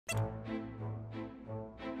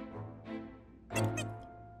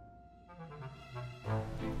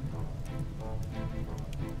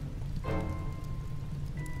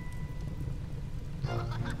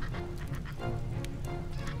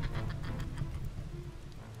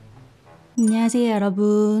안녕하세요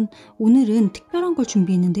여러분. 오늘은 특별한 걸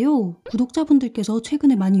준비했는데요. 구독자분들께서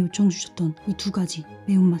최근에 많이 요청 주셨던 이 두 가지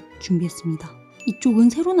매운맛 준비했습니다. 이쪽은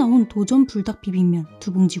새로 나온 도전불닭비빔면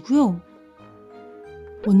 2봉지고요.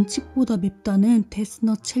 원칩보다 맵다는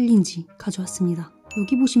데스넛 챌린지 가져왔습니다.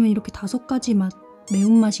 여기 보시면 이렇게 5가지 맛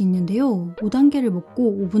매운맛이 있는데요. 5단계를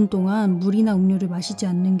먹고 5분 동안 물이나 음료를 마시지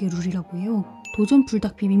않는 게 룰이라고 해요.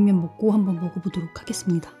 도전불닭비빔면 먹고 한번 먹어보도록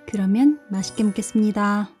하겠습니다. 그러면 맛있게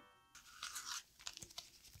먹겠습니다.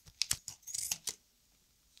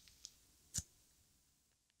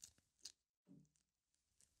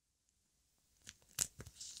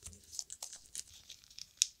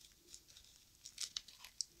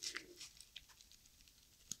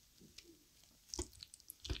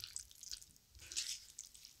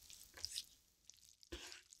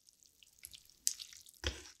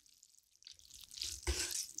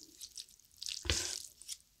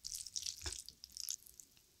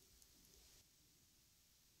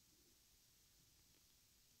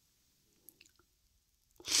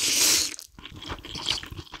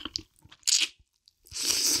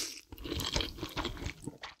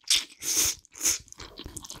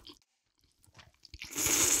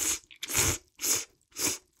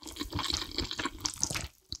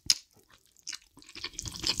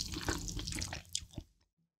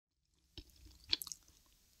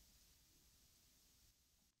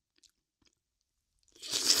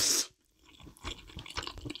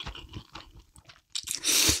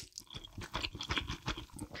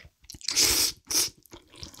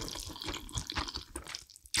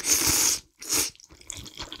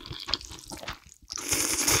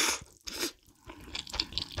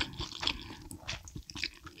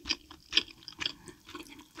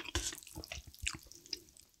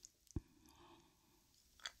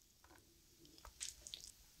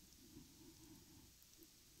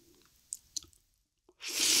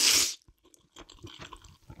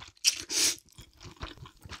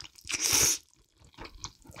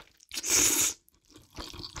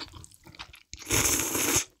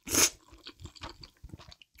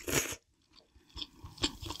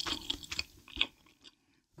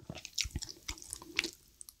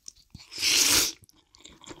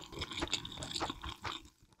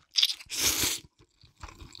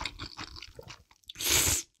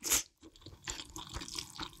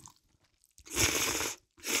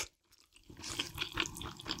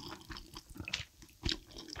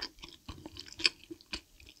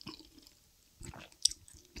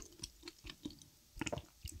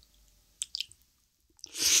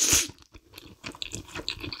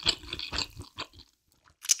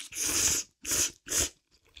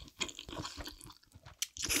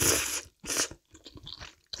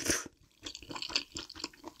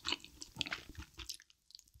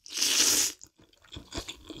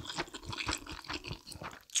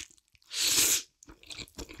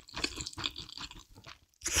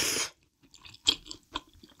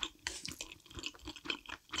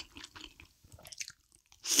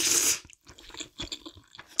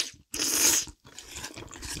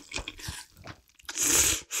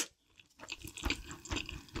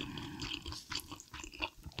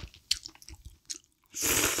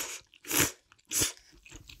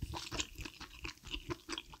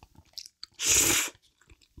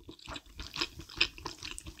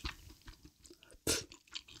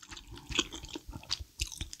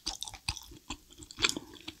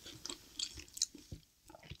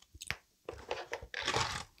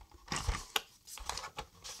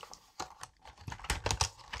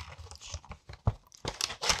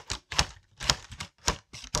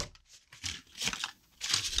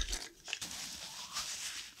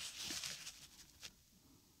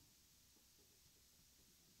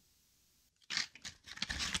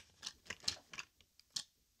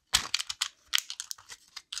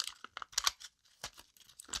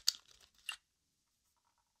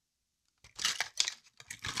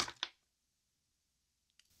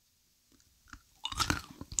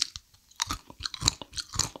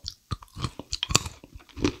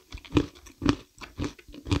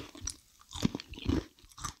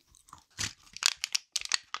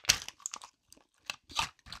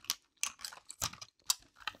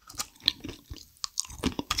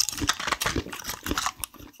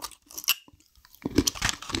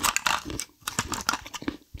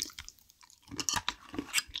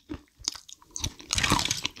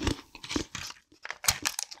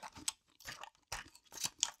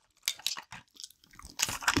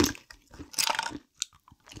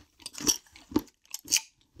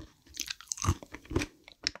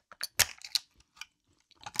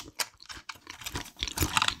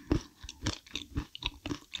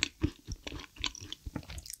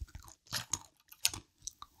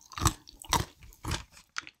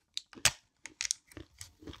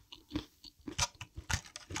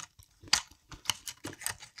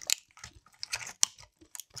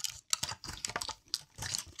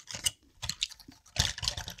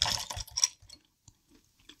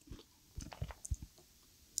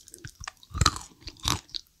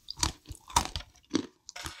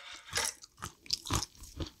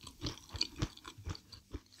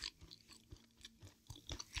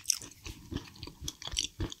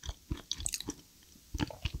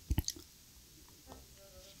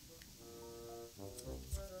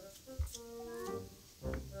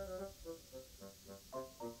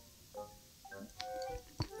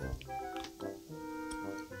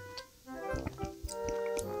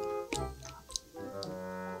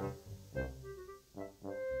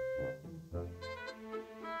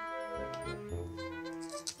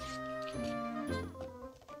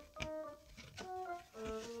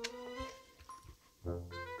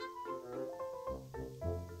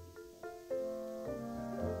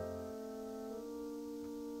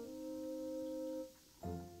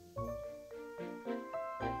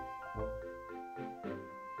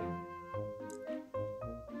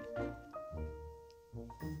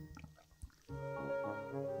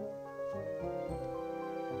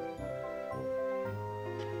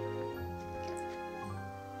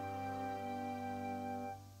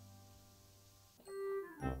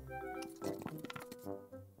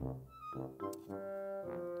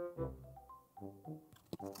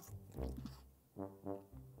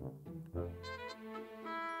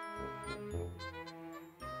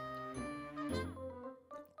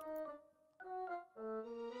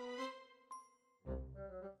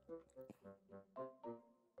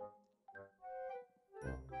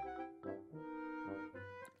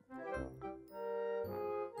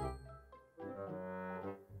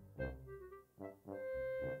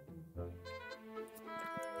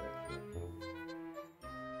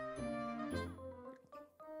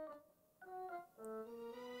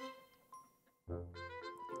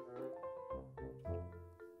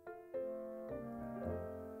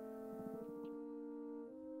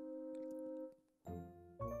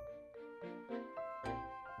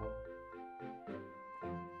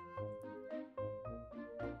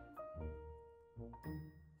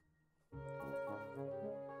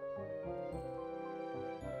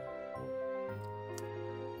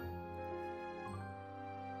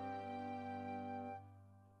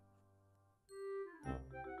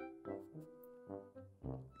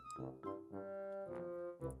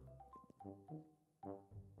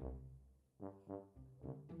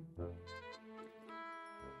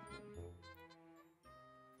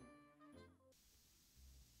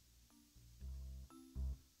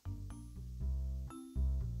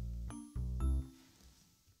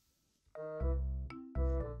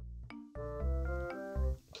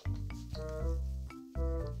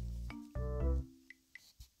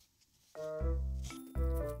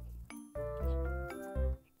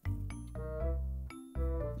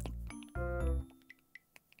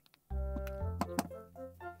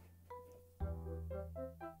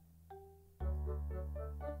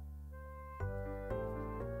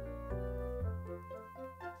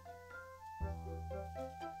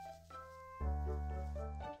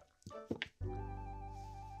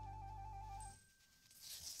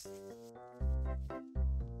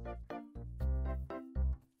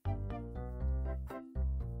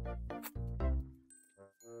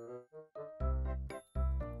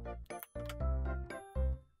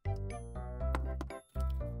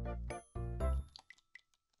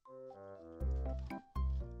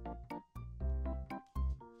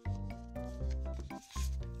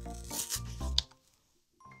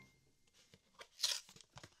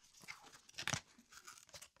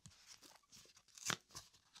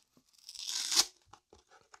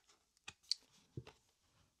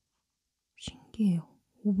 신기해요.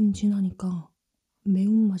 5분 지나니까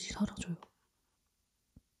매운맛이 사라져요.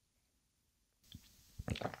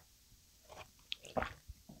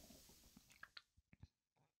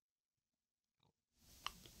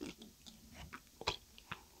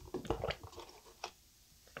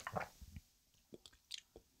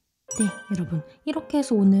 네, 여러분. 이렇게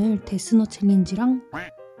해서 오늘 데스넛 챌린지랑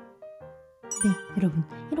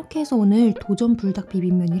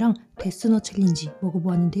도전불닭비빔면이랑 데스넛 챌린지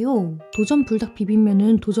먹어보았는데요.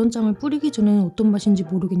 도전불닭비빔면은 도전장을 뿌리기 전에는 어떤 맛인지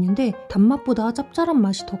모르겠는데 단맛보다 짭짤한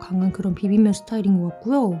맛이 더 강한 그런 비빔면 스타일인 것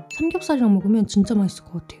같고요. 삼겹살이랑 먹으면 진짜 맛있을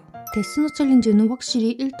것 같아요. 데스넛 챌린지는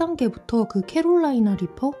확실히 1단계부터 그 캐롤라이나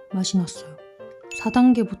리퍼 맛이 났어요.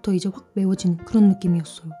 4단계부터 이제 확 매워지는 그런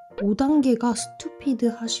느낌이었어요. 5단계가 스투피드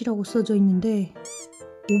핫이라고 써져 있는데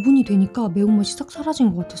 5분이 되니까 매운맛이 싹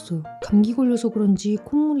사라진 것 같았어요. 감기 걸려서 그런지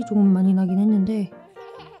콧물이 조금 많이 나긴 했는데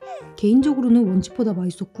개인적으로는 원칩보다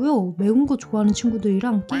맛있었고요. 매운 거 좋아하는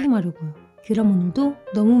친구들이랑 게임하려고요. 그럼 오늘도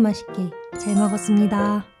너무 맛있게 잘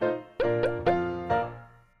먹었습니다.